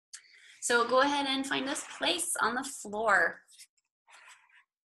So go ahead and find a place on the floor.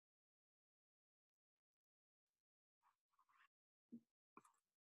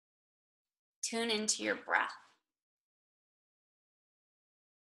 Tune into your breath.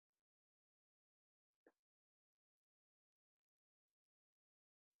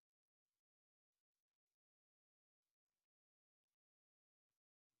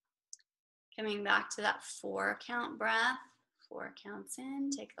 Coming back to that 4-count breath. 4 counts in,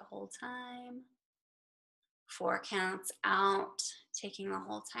 take the whole time. 4 counts out, taking the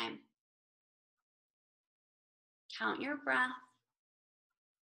whole time. Count your breath.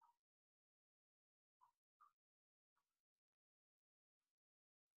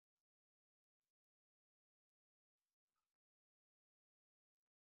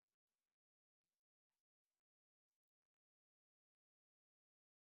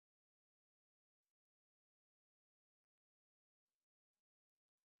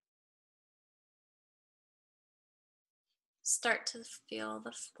 Start to feel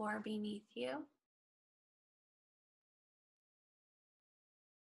the floor beneath you.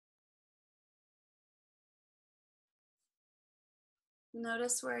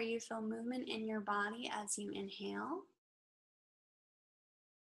 Notice where you feel movement in your body as you inhale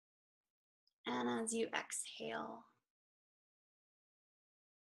and as you exhale.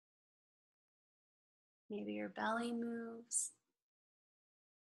 Maybe your belly moves.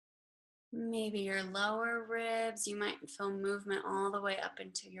 Maybe your lower ribs. You might feel movement all the way up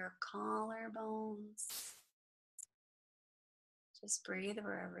into your collarbones. Just breathe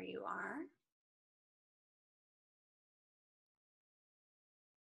wherever you are.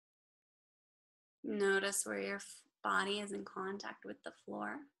 Notice where your body is in contact with the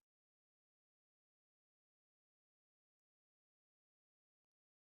floor.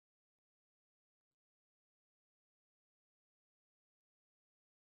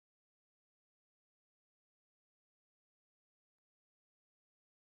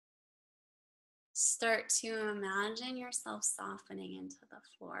 Start to imagine yourself softening into the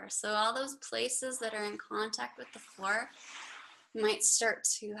floor. So all those places that are in contact with the floor might start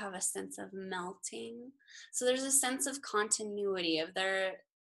to have a sense of melting. So there's a sense of continuity, of their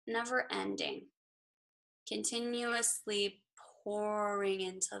never ending, continuously pouring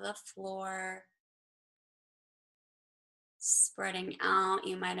into the floor, spreading out.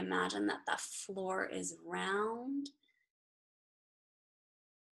 You might imagine that the floor is round.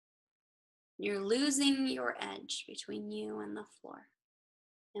 You're losing your edge between you and the floor.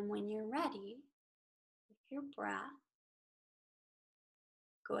 And when you're ready, with your breath,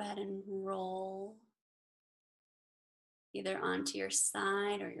 go ahead and roll either onto your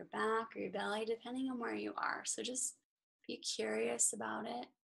side or your back or your belly, depending on where you are. So just be curious about it.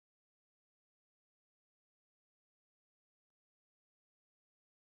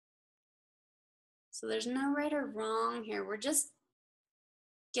 So there's no right or wrong here. We're just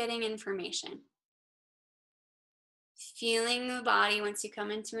getting information. Feeling the body once you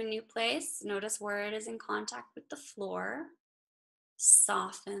come into a new place. Notice where it is in contact with the floor.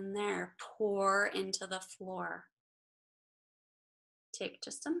 Soften there. Pour into the floor. Take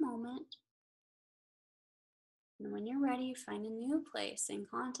just a moment. And when you're ready, find a new place in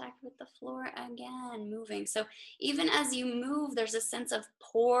contact with the floor again, moving. So even as you move, there's a sense of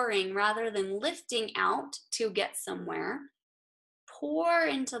pouring rather than lifting out to get somewhere. Pour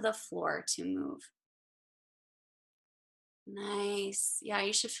into the floor to move. Nice. Yeah,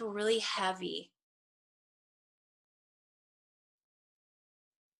 you should feel really heavy.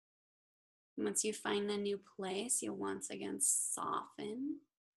 Once you find a new place, you'll once again soften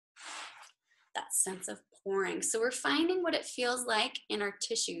that sense of pouring. So we're finding what it feels like in our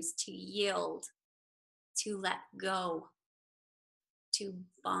tissues to yield, to let go, to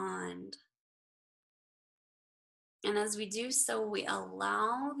bond. And as we do so, we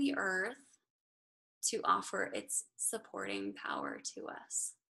allow the earth to offer its supporting power to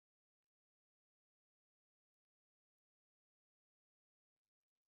us.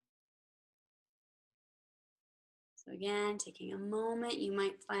 So again, taking a moment, you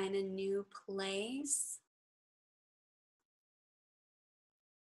might find a new place.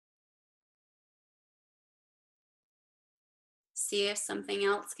 See if something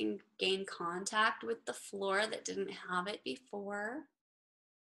else can gain contact with the floor that didn't have it before.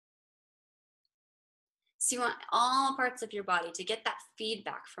 So you want all parts of your body to get that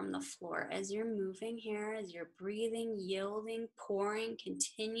feedback from the floor as you're moving here, as you're breathing, yielding, pouring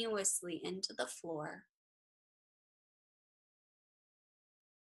continuously into the floor.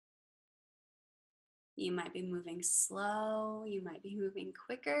 You might be moving slow, you might be moving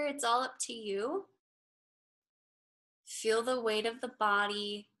quicker. It's all up to you. Feel the weight of the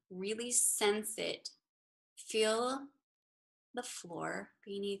body Really sense it. Feel the floor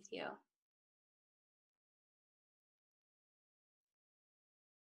beneath you.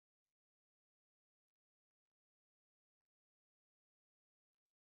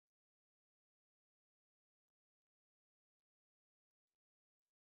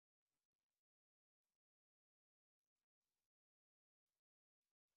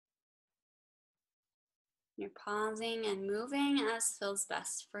 You're pausing and moving as feels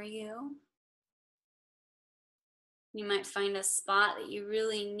best for you. You might find a spot that you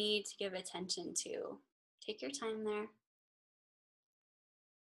really need to give attention to. Take your time there.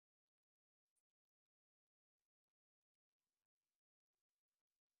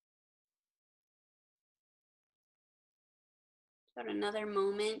 About another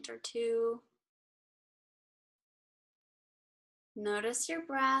moment or two. Notice your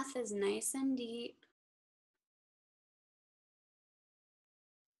breath is nice and deep.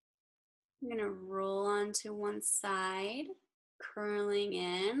 I'm going to roll onto one side, curling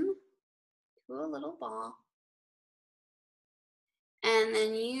in to a little ball. And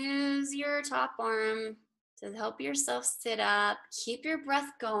then use your top arm to help yourself sit up. Keep your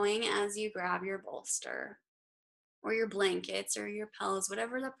breath going as you grab your bolster or your blankets or your pillows,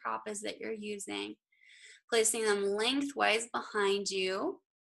 whatever the prop is that you're using. Placing them lengthwise behind you.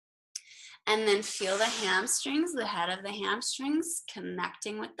 And then feel the hamstrings, the head of the hamstrings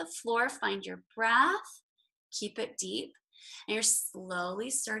connecting with the floor. Find your breath. Keep it deep. And you're slowly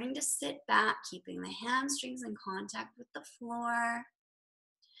starting to sit back, keeping the hamstrings in contact with the floor.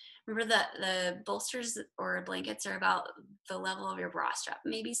 Remember that the bolsters or blankets are about the level of your bra strap,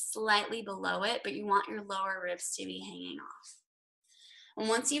 maybe slightly below it, but you want your lower ribs to be hanging off. And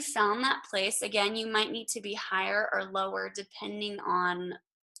once you've found that place, again, you might need to be higher or lower depending on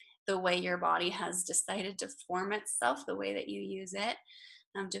the way your body has decided to form itself, the way that you use it.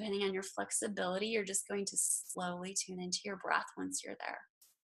 Depending on your flexibility, you're just going to slowly tune into your breath once you're there.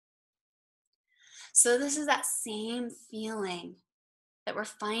 So this is that same feeling that we're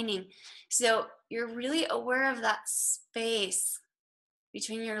finding. So you're really aware of that space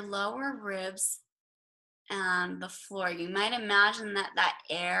between your lower ribs and the floor. You might imagine that that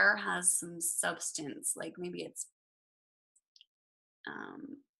air has some substance, like maybe it's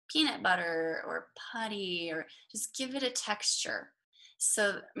peanut butter or putty, or just give it a texture.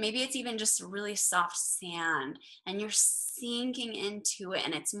 So maybe it's even just really soft sand and you're sinking into it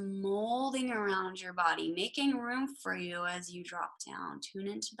and it's molding around your body, making room for you as you drop down. Tune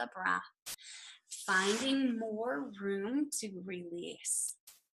into the breath, finding more room to release.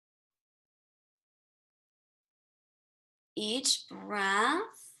 Each breath,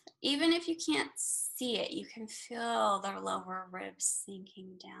 even if you can't see it, you can feel the lower ribs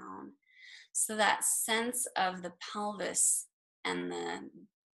sinking down. So that sense of the pelvis and the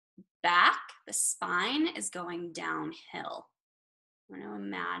back, the spine is going downhill. I want to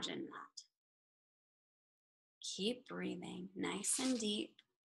imagine that. Keep breathing nice and deep.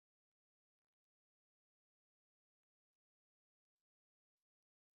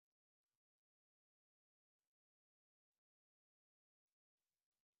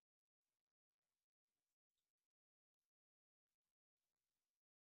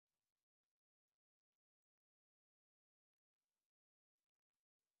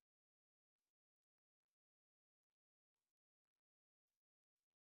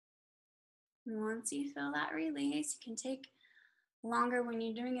 Once you feel that release, you can take longer when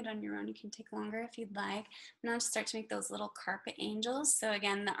you're doing it on your own. You can take longer if you'd like. Now just start to make those little carpet angels. So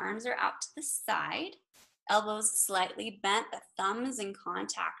again, the arms are out to the side, elbows slightly bent, the thumb is in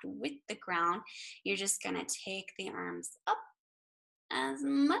contact with the ground. You're just gonna take the arms up as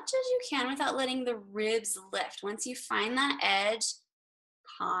much as you can without letting the ribs lift. Once you find that edge,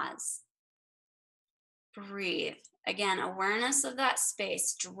 pause, breathe. Again, awareness of that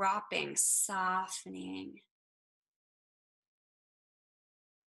space, dropping, softening.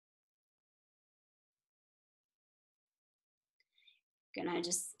 Gonna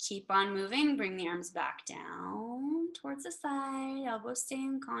just keep on moving, bring the arms back down towards the side, elbows stay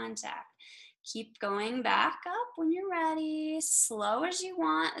in contact. Keep going back up when you're ready, slow as you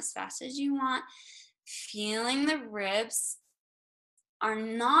want, as fast as you want. Feeling the ribs are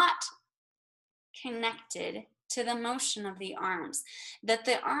not connected to the motion of the arms, that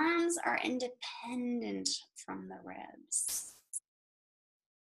the arms are independent from the ribs.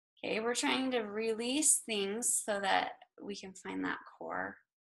 Okay, we're trying to release things so that we can find that core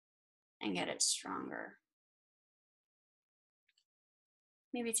and get it stronger.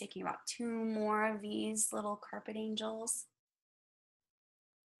 Maybe taking about 2 more of these little carpet angels.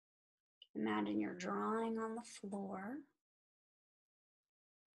 Imagine you're drawing on the floor.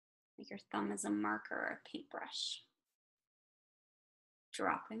 Like your thumb is a marker or a paintbrush.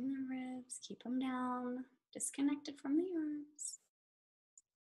 Dropping the ribs, keep them down, disconnected from the arms.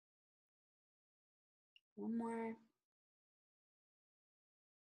 One more.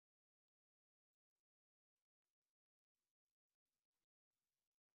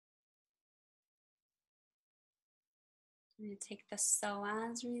 I'm going to take the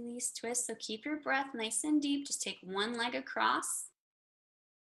psoas release twist. So keep your breath nice and deep. Just take one leg across.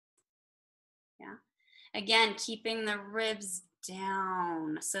 Yeah. Again, keeping the ribs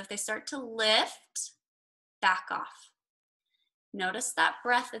down. So if they start to lift, back off. Notice that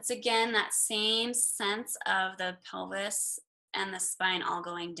breath. It's again that same sense of the pelvis and the spine all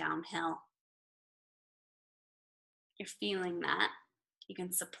going downhill. You're feeling that. You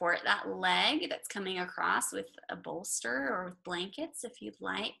can support that leg that's coming across with a bolster or with blankets if you'd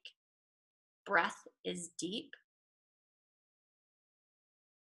like. Breath is deep.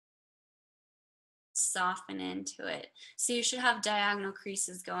 Soften into it. So you should have diagonal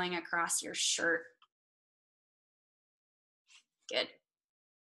creases going across your shirt. Good.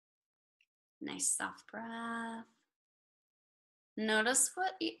 Nice soft breath. Notice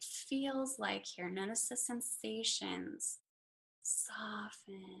what it feels like here. Notice the sensations.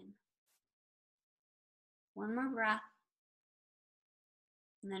 Soften. One more breath.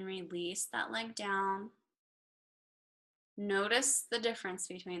 And then release that leg down. Notice the difference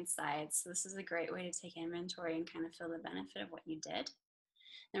between sides. So this is a great way to take inventory and kind of feel the benefit of what you did.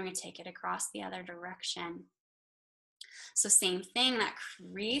 Then we're going to take it across the other direction. So same thing, that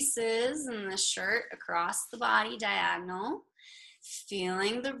creases in the shirt across the body, diagonal.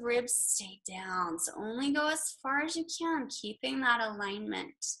 Feeling the ribs stay down. So only go as far as you can, keeping that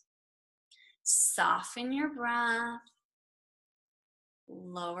alignment. Soften your breath.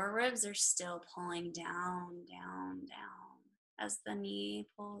 Lower ribs are still pulling down, down, down. As the knee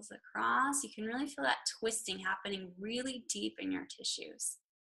pulls across, you can really feel that twisting happening really deep in your tissues.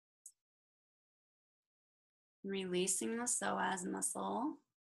 Releasing the psoas muscle.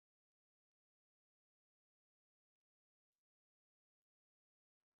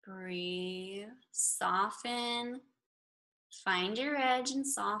 Breathe, soften, find your edge and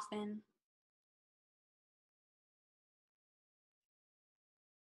soften.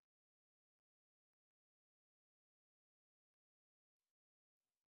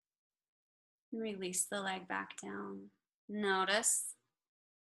 And release the leg back down. Notice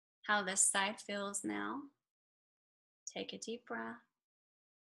how this side feels now. Take a deep breath.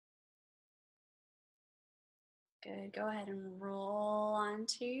 Good. Go ahead and roll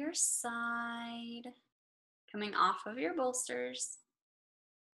onto your side, coming off of your bolsters.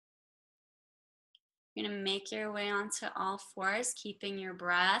 You're going to make your way onto all fours, keeping your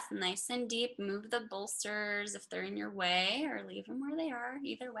breath nice and deep. Move the bolsters if they're in your way, or leave them where they are,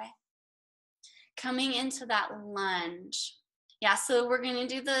 either way. Coming into that lunge. Yeah, so we're going to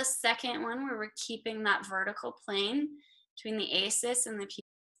do the second one where we're keeping that vertical plane between the ASIS and the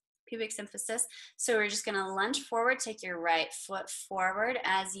pubic symphysis. So we're just going to lunge forward, take your right foot forward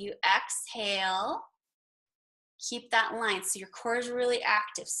as you exhale. Keep that line so your core is really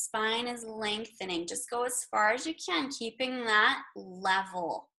active, spine is lengthening. Just go as far as you can, keeping that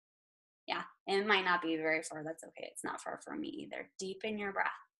level. Yeah, it might not be very far, that's okay. It's not far from me either. Deepen your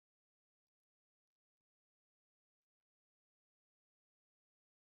breath.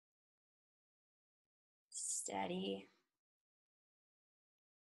 Steady.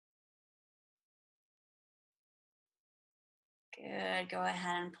 Good. Go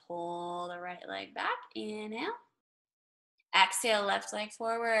ahead and pull the right leg back. Inhale. Exhale, left leg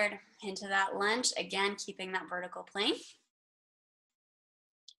forward into that lunge. Again, keeping that vertical plane.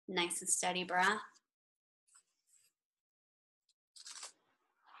 Nice and steady breath.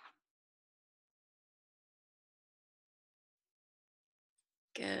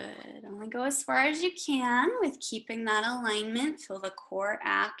 Good. Only go as far as you can with keeping that alignment. Feel the core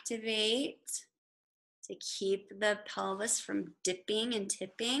activate to keep the pelvis from dipping and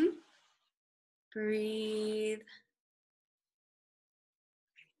tipping. Breathe.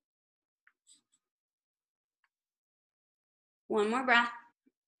 One more breath.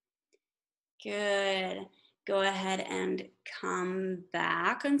 Good. Go ahead and come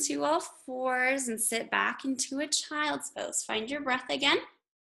back onto all fours and sit back into a child's pose. Find your breath again.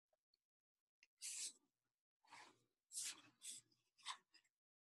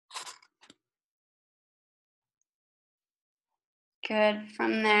 Good.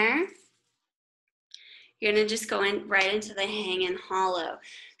 From there, you're going to just go in right into the hang and hollow.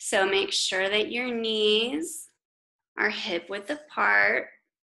 So make sure that your knees are hip width apart.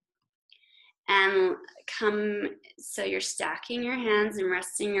 And so you're stacking your hands and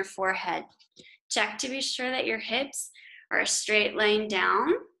resting your forehead. Check to be sure that your hips are a straight line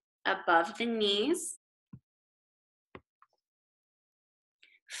down above the knees.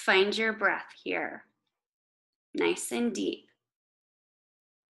 Find your breath here, nice and deep.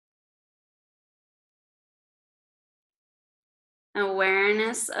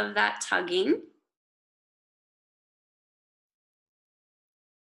 Awareness of that tugging.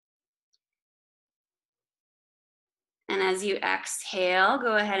 And as you exhale,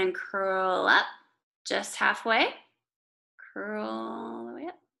 go ahead and curl up just halfway. Curl all the way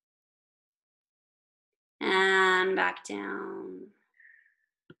up. And back down.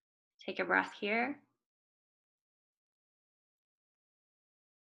 Take a breath here.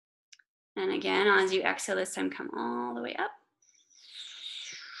 And again, as you exhale this time, come all the way up.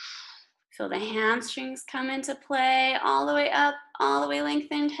 Feel the hamstrings come into play, all the way up, all the way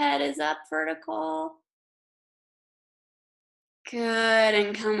lengthened, head is up, vertical. Good,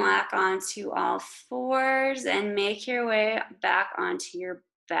 and come back onto all fours and make your way back onto your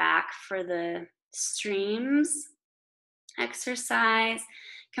back for the streams exercise,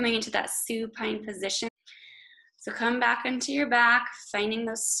 coming into that supine position. So come back into your back, finding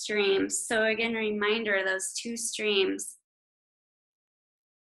those streams. So again, reminder, those two streams.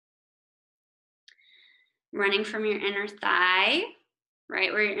 Running from your inner thigh,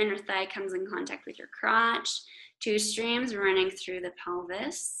 right where your inner thigh comes in contact with your crotch. Two streams running through the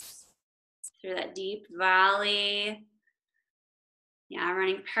pelvis, through that deep valley. Yeah,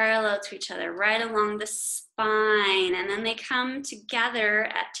 running parallel to each other, right along the spine. And then they come together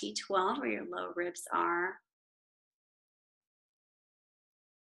at T12, where your low ribs are.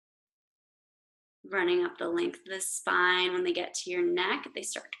 Running up the length of the spine. When they get to your neck, they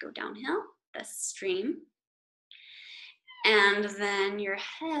start to go downhill, the stream. And then your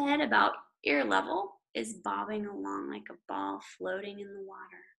head, about ear level, is bobbing along like a ball floating in the water.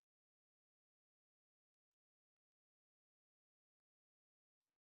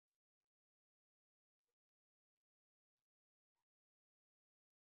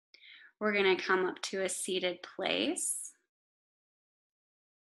 We're going to come up to a seated place.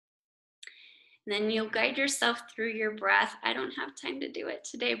 And then you'll guide yourself through your breath. I don't have time to do it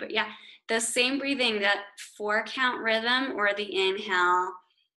today, but yeah, the same breathing, that 4-count rhythm, or the inhale,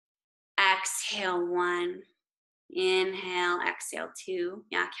 exhale 1, inhale, exhale 2,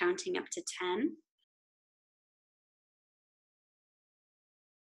 yeah, counting up to 10.